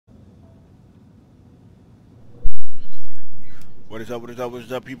What is up, what is up, what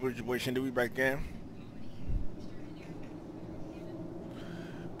is up, people? It's your boy Shindy, we back again.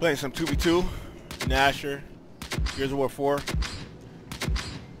 Playing some 2v2, Gnasher, Gears of War 4.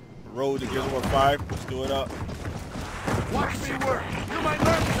 Road to Gears of War 5, let's do it up. Watch me work! You might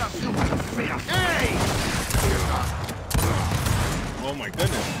learn something! Hey! Oh my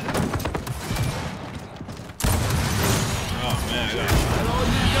goodness. Oh man,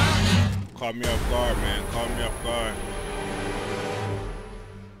 caught me off guard, man. Caught me off guard.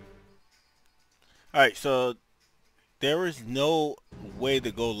 Alright, so there was no way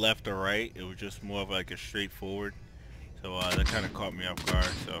to go left or right. It was just more of like a straightforward. So that kind of caught me off guard.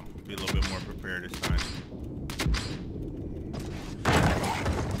 So be a little bit more prepared this time.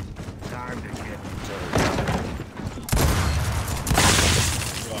 Time to get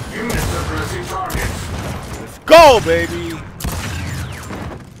Suppressing targets. Let's go, baby!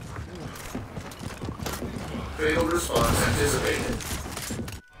 Failed response anticipated.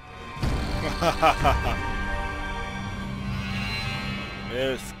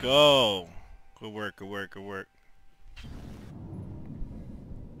 Let's go. Good work, good work, good work.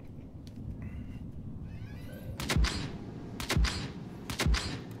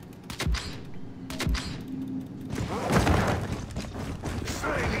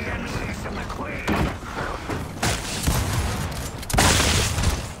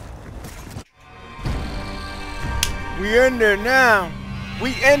 We in there now.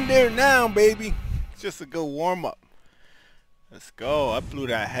 We in there now, baby. It's just a good warm up. Let's go. I blew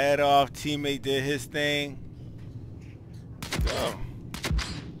that head off. Teammate did his thing. Let's go.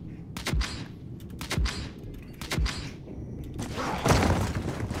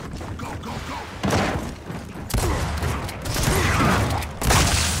 Go, go, go!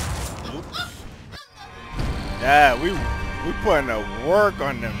 Oops. Yeah, we putting the work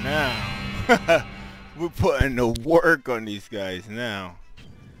on them now. We're putting the work on these guys now.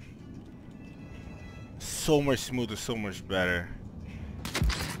 So much smoother, so much better.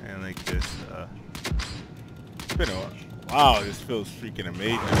 And like this, it's been a wow, this feels freaking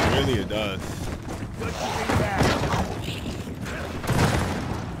amazing. Really, it does. Good to be back.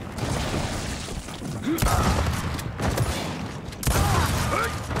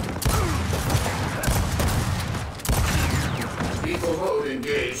 Lethal mode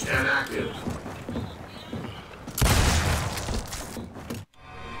engaged and active.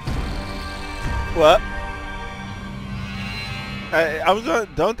 What? I was on,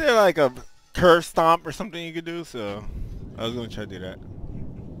 don't there like a curve stomp or something you could do? So I was gonna try to do that.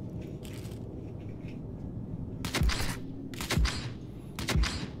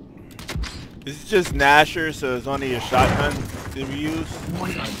 This is just Gnasher, so it's only a shotgun to be used.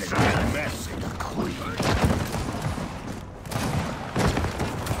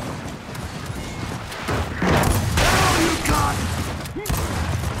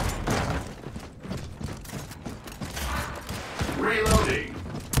 Reloading.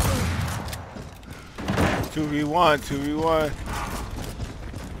 2v1, 2v1.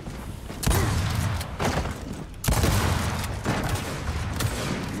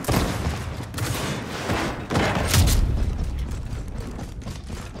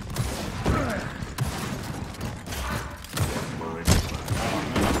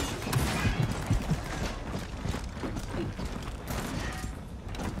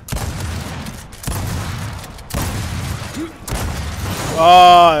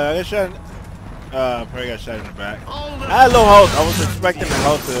 Oh, I shot. Probably got shot in the back. I had low health. I was expecting the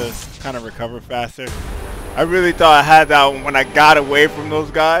health to kind of recover faster. I really thought I had that one when I got away from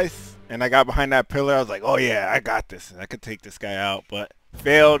those guys and I got behind that pillar. I was like, oh yeah, I got this. I could take this guy out, but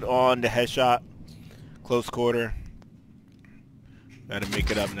failed on the headshot. Close quarter. Got to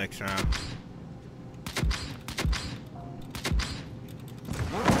make it up next round.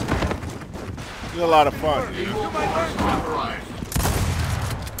 It was a lot of fun, dude.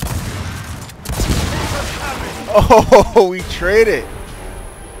 Oh, we traded.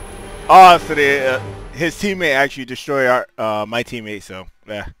 Oh, so his teammate actually destroyed our my teammate. So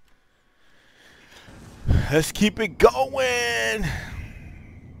yeah, let's keep it going.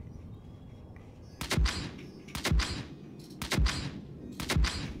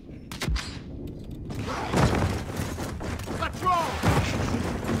 Let's roll.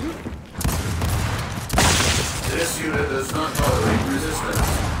 This unit does not tolerate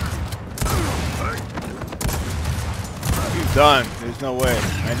resistance. He's done. There's no way.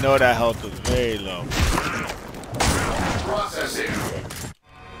 I know that health was very low. Processing.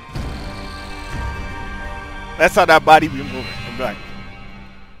 That's how that body be moving. I'm back.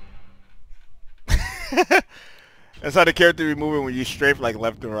 That's how the character be moving when you strafe like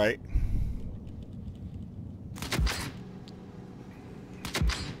left and right.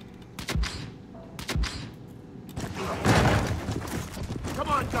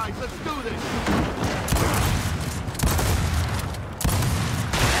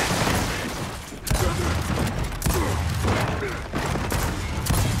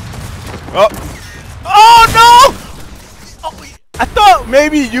 I thought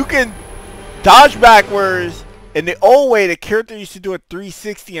maybe you can dodge backwards. In the old way, the character used to do a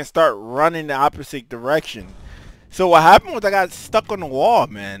 360 and start running the opposite direction. So what happened was I got stuck on the wall,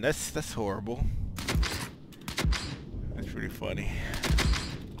 man. That's horrible. That's pretty funny.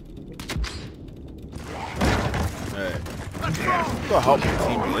 Alright. Go help my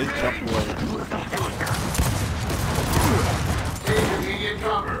teammate. Let's jump over.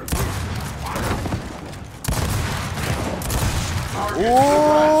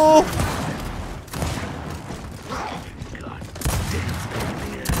 Ooh!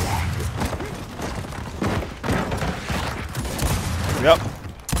 Yep.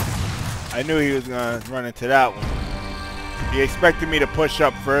 I knew he was gonna run into that one. He expected me to push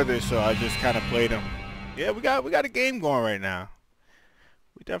up further, so I just kind of played him. Yeah, we got a game going right now.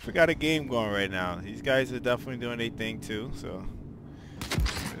 We definitely got a game going right now. These guys are definitely doing their thing too, so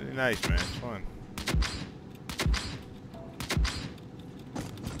really nice, man. It's fun.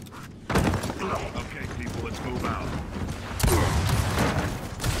 Okay, people, let's move out.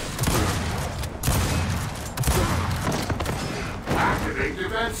 Activate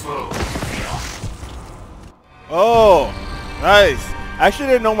defense mode. Oh, nice. I actually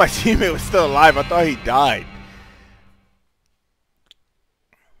didn't know my teammate was still alive. I thought he died.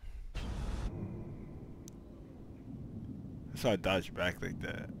 I saw I dodged back like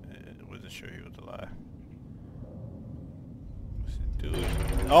that. I wasn't sure he was alive. What's it doing?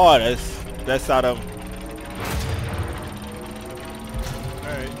 Oh, that's out of.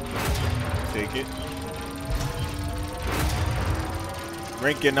 Alright. Take it.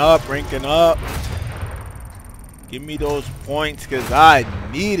 Ranking up, ranking up. Give me those points because I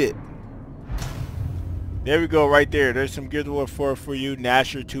need it. There we go, right there. There's some Gears of War 4 for you.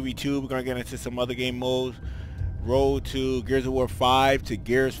 Gnasher 2v2. We're going to get into some other game modes. Road to Gears of War 5 to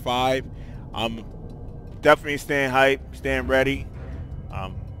Gears 5. I'm definitely staying hyped, staying ready.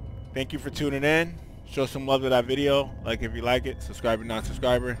 Thank you for tuning in. Show some love to that video. Like if you like it. Subscriber,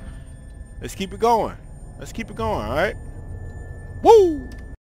 non-subscriber. Let's keep it going. Let's keep it going, all right? Woo!